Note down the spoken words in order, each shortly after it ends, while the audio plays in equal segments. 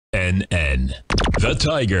TFNN, the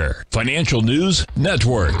Tiger Financial News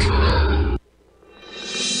Network.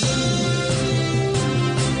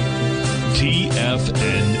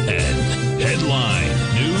 TFNN, headline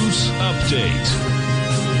news update.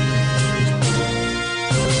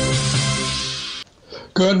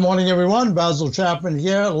 Good morning, everyone. Basil Chapman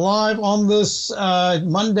here, live on this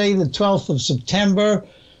Monday, the 12th of September.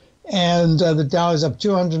 And the Dow is up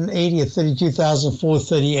 280 at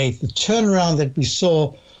 32,438. The turnaround that we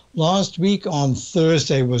saw last week on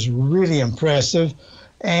Thursday was really impressive.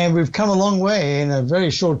 And we've come a long way in a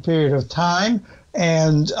very short period of time.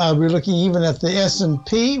 And we're looking even at the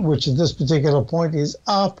S&P, which at this particular point is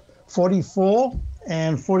up 44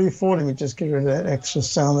 and 44. Let me just get rid of that extra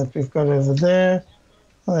sound that we've got over there.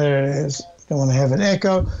 There it is. Don't want to have an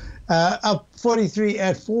echo. Up 43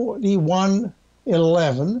 at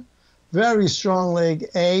 41.11. Very strong leg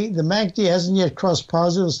A. The MACD hasn't yet crossed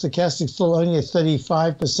positive. Stochastic still only at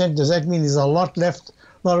 35%. Does that mean there's a lot of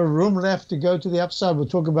room left to go to the upside? We'll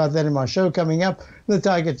talk about that in my show coming up. The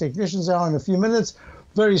Tiger Technicians Hour in a few minutes.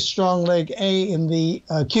 Very strong leg A in the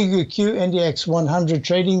QQQ NDX 100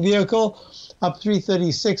 trading vehicle. Up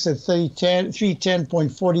 336 at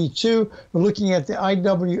 310.42. We're looking at the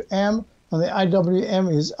IWM, and the IWM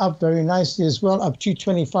is up very nicely as well, up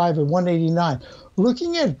 225 at 189.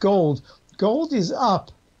 Looking at gold, gold is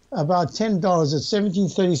up about $10 at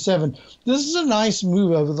 1737. This is a nice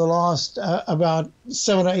move over the last about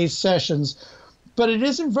 7 or 8 sessions, but it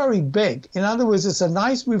isn't very big. In other words, it's a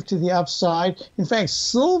nice move to the upside. In fact,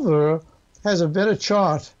 silver has a better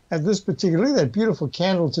chart at this particular, look at that beautiful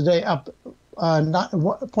candle today, up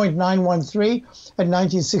 0.913 at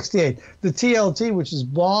 1968. The TLT, which is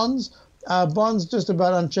bonds, bonds just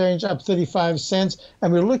about unchanged, up 35 cents.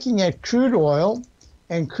 And we're looking at crude oil.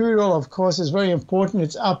 And crude oil, of course, is very important.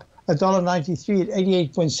 It's up $1.93 at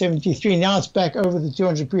 88.73. Now it's back over the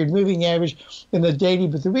 200-period moving average in the daily,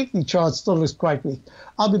 but the weekly chart still looks quite weak.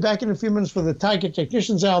 I'll be back in a few minutes for the Tiger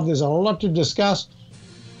Technicians Hour. There's a lot to discuss.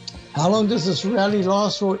 How long does this rally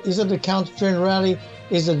last for? Is it a counter-trend rally?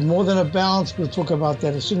 Is it more than a bounce? We'll talk about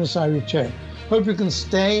that as soon as I return. Hope you can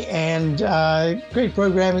stay, and great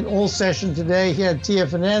programming all session today here at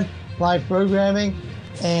TFNN, live programming.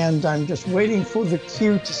 And I'm just waiting for the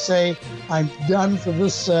cue to say I'm done for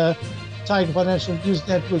this Tiger Financial News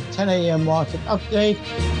Network 10 a.m. market update.